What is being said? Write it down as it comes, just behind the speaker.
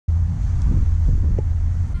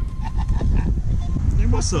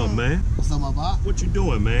what's up, man? What's up, my boy? What you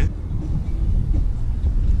doing, man?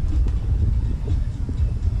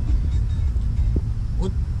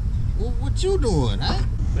 What you doing, huh?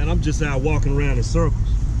 Man, I'm just out walking around in circles,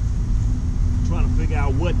 trying to figure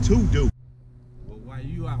out what to do. Well, while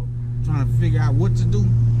you out trying to figure out what to do,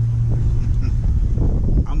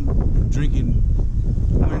 I'm drinking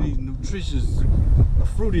one of these a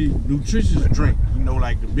fruity nutritious drink. You know,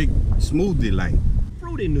 like the big smoothie, like.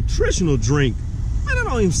 Fruity nutritional drink? Man, that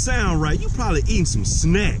don't even sound right. You probably eating some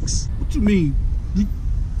snacks. What you mean,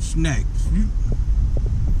 snacks?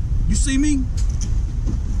 You see me?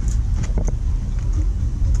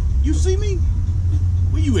 You see me?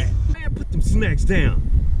 Where you at? Man, put them snacks down.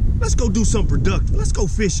 Let's go do something productive. Let's go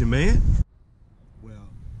fishing, man. Well,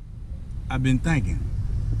 I've been thinking,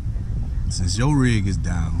 since your rig is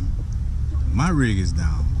down, my rig is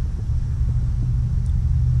down,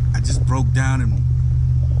 I just broke down and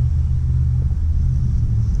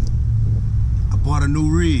I bought a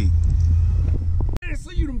new rig. Man,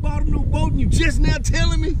 so you done bought a new boat and you just now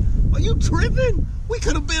telling me? Are you tripping? We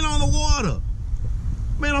could have been on the water.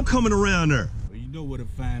 Man, I'm coming around there. Well, you know where to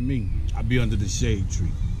find me. I'll be under the shade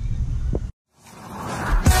tree.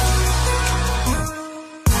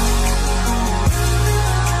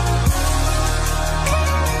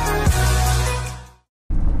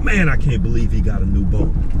 Man, I can't believe he got a new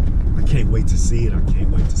boat. I can't wait to see it. I can't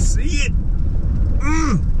wait to see it.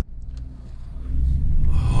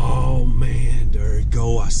 Oh, man, there it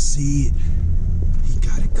go. I see it. He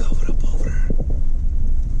got it covered up over there.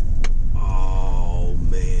 Oh,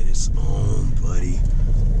 man, it's on, buddy.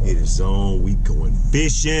 It is on. We going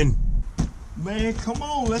fishing. Man, come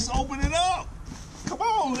on. Let's open it up. Come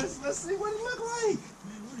on. Let's see what it look like.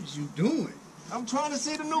 Man, what is you doing? I'm trying to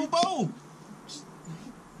see the new boat.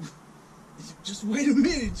 Just wait a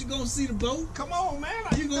minute. You gonna see the boat? Come on, man.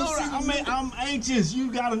 You gonna see the new boat? I'm anxious.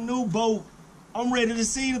 You got a new boat. I'm ready to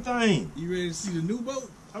see the thing. You ready to see the new boat?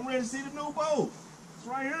 I'm ready to see the new boat. It's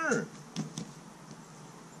right here.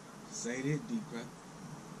 Say that,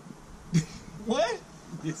 Deecrappie. What?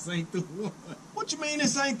 This ain't the one. What you mean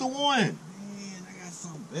this ain't the one? Man, I got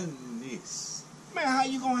something better than this. Man, how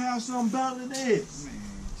you gonna have something better than this? Man,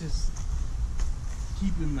 just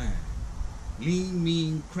keep in mind, lean,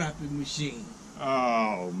 mean, crappie machine.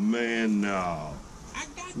 Oh, man, no. I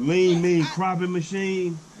got Lean, mean, crappie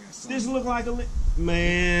machine. This look like a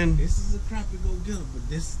man. This is a crappie go-getter, but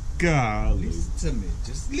this. Golly. Listen to me.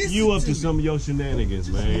 Just listen. You up to me. some of your shenanigans,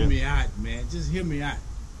 Just man. hear me out, man. Just hear me out.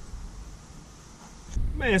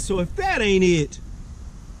 Man, so if that ain't it,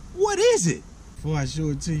 what is it? Before I show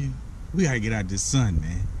it to you, we gotta get out this sun,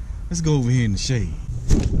 man. Let's go over here in the shade.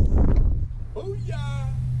 Oh, yeah.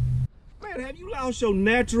 Man, have you lost your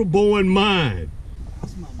natural born mind?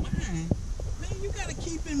 Lost my mind? Man, you gotta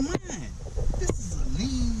keep in mind, this is a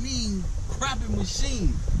lean, mean, crappie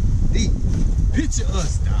machine. D, picture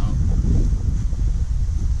us, dog.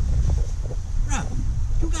 Bro,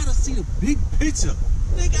 you gotta see the big picture.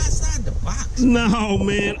 Think outside the box. No,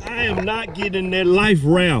 man, I am not getting in that life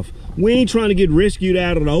raft. We ain't trying to get rescued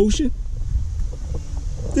out of the ocean.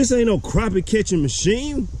 This ain't no crappie catching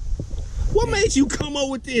machine. What made you come up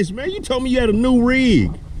with this, man? You told me you had a new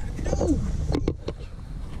rig. No.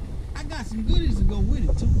 I got some goodies to go with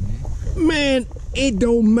it, too, man. Man, it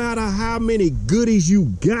don't matter how many goodies you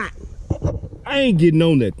got. I ain't getting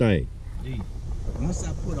on that thing. D, once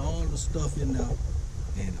I put all the stuff in there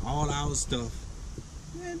and all our stuff,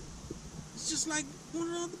 man, it's just like one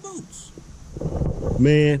of the other boats.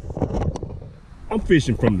 Man, I'm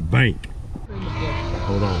fishing from the bank.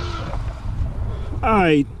 Hold on. All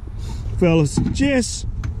right, fellas, just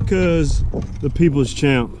because the People's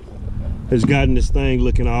Champ has gotten this thing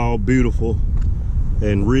looking all beautiful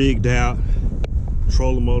and rigged out,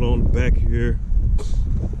 trolling mode on the back here,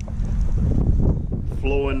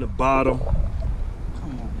 floor in the bottom,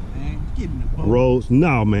 Come on, man, get in the boat. rolls.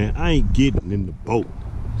 No, man, I ain't getting in the boat.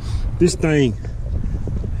 This thing,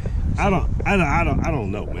 I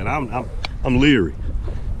don't know, man. I'm leery.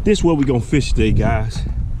 This is where we gonna fish today, guys.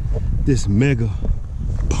 This mega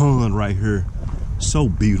pond right here, so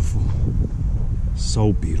beautiful,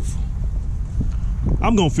 so beautiful.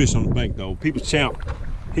 I'm gonna fish on the bank though. People's Champ,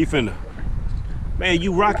 he finna. Man,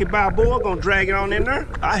 you rock it by boy, gonna drag it on in there.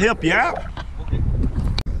 I'll help you out.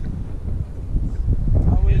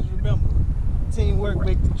 Always remember, teamwork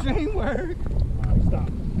make the dream work. All right, stop.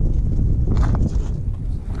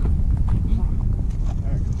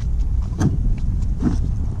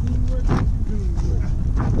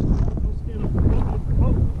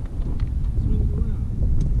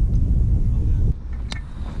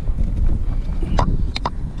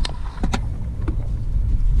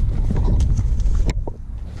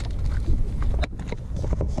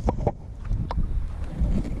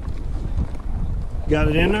 Got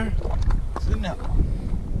it in there? It's in there.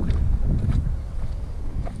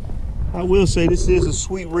 I will say this is a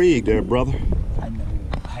sweet rig there, brother. I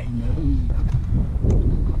know.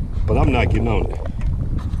 But I'm not getting on it.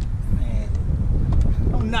 Man,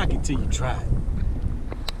 don't knock it till you try it.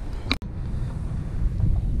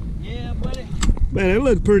 Yeah, buddy. Man, it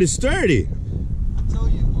looked pretty sturdy. I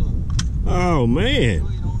told you it was. Oh, man. I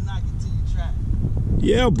told you don't knock it till you try it.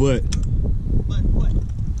 Yeah, but But what?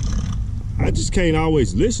 I just can't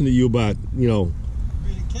always listen to you about, you know,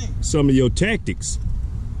 You really can't. some of your tactics.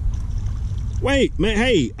 Wait, man,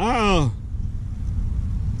 hey,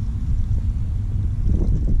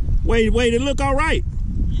 wait, it look all right.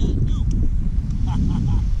 Yeah, it do.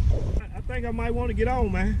 I think I might want to get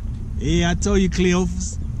on, man. Yeah, I told you,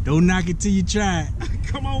 Cleophas. Don't knock it till you try it.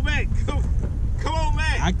 Come on back. Come on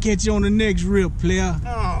back. I'll catch you on the next rip, player.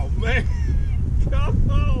 Oh, man. Come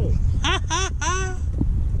on.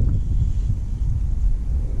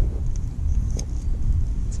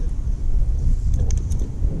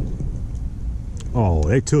 Oh,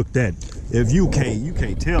 they took that. If you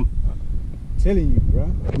can't tell. Telling you, bro.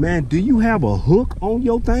 Man, do you have a hook on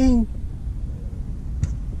your thing?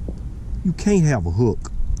 You can't have a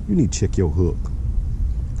hook. You need to check your hook.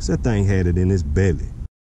 Cause that thing had it in its belly.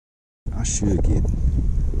 I should get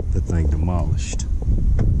the thing demolished.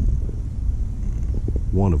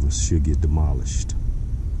 One of us should get demolished.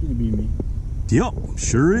 It'll be me. Yep,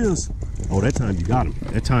 sure is. Oh, that time you got him.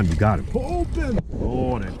 That time you got him. Open.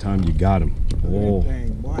 Oh, that time you got him. Oh,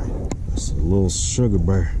 Dang, boy. it's a little sugar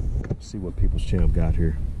bear. Let's see what People's Champ got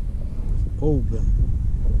here. Open.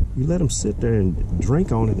 You let them sit there and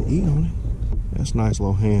drink on it and eat on it. That's nice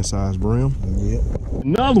little hand-sized brim. Yep.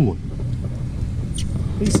 Another one.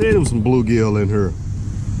 He said there was some bluegill in here.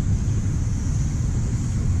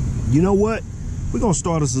 You know what? We're gonna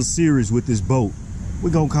start us a series with this boat.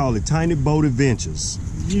 We're gonna call it Tiny Boat Adventures.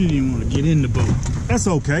 You didn't even want to get in the boat. That's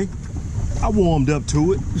okay. I warmed up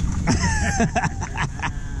to it.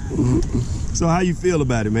 So how you feel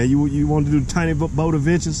about it, man? You want to do Tiny Boat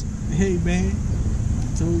Adventures? Hey, man.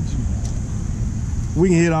 I told you. We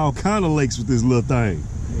can hit all kind of lakes with this little thing.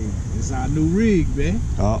 Hey, it's our new rig, man.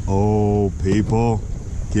 Uh-oh, people.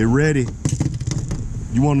 Get ready.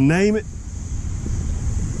 You want to name it?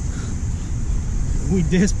 We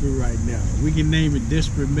desperate right now. We can name it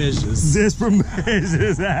Desperate Measures. Desperate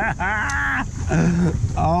Measures.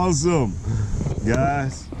 Awesome.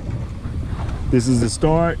 Guys, this is the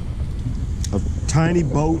start of Tiny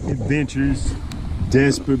Boat Adventures.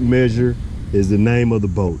 Desperate Measure is the name of the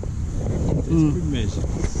boat. Desperate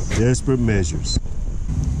Measures. Desperate Measures.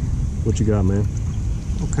 What you got, man?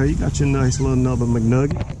 Okay, you got your nice little another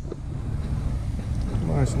McNugget.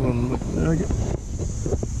 Nice little McNugget.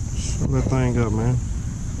 Show that thing up, man.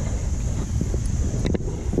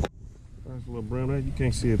 Nice little brown egg. You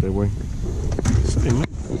can't see it that way. Say, man.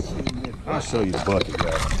 I'll show you the bucket,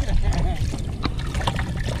 guys.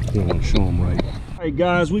 You want to show them right. All right,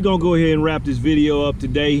 guys, we're going to go ahead and wrap this video up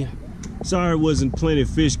today. Sorry it wasn't plenty of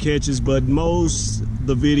fish catches, but most of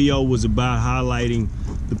the video was about highlighting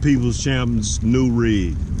the People's Champ's new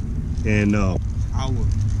rig. And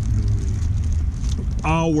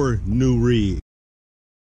our new rig.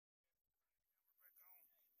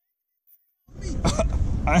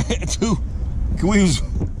 I had to. The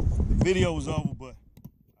video was over, but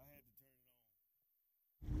I had to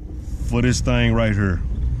turn it on for this thing right here.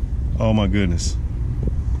 Oh my goodness.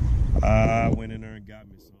 I went in there and got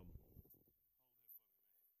me some.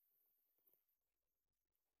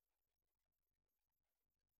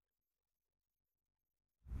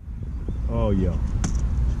 Oh yeah.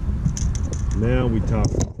 Now we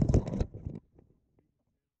talking.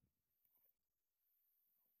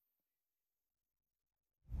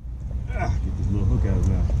 Get this little hook out of his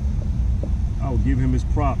mouth. I'll give him his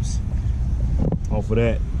props off of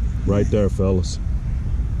that right there, fellas.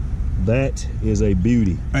 That is a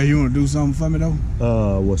beauty. Hey, you want to do something for me,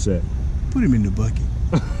 though? What's that? Put him in the bucket.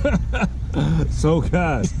 So,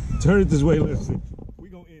 guys, turn it this way. Listen, we're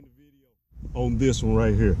going to end the video on this one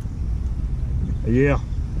right here. Yeah.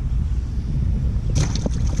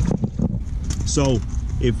 So,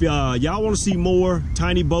 if y'all want to see more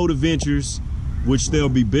Tiny Boat Adventures, which there'll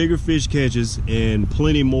be bigger fish catches and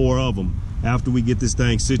plenty more of them after we get this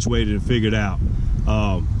thing situated and figured out,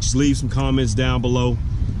 just leave some comments down below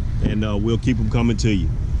and we'll keep them coming to you.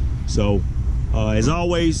 So as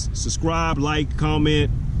always, subscribe, like, comment,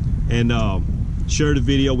 and share the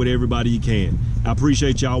video with everybody you can. I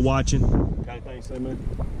appreciate y'all watching. Got anything to say, man?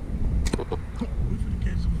 We finna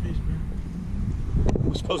catch some fish, man.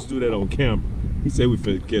 We're supposed to do that on camera. He said we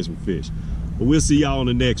finna catch some fish. But we'll see y'all on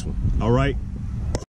the next one. All right?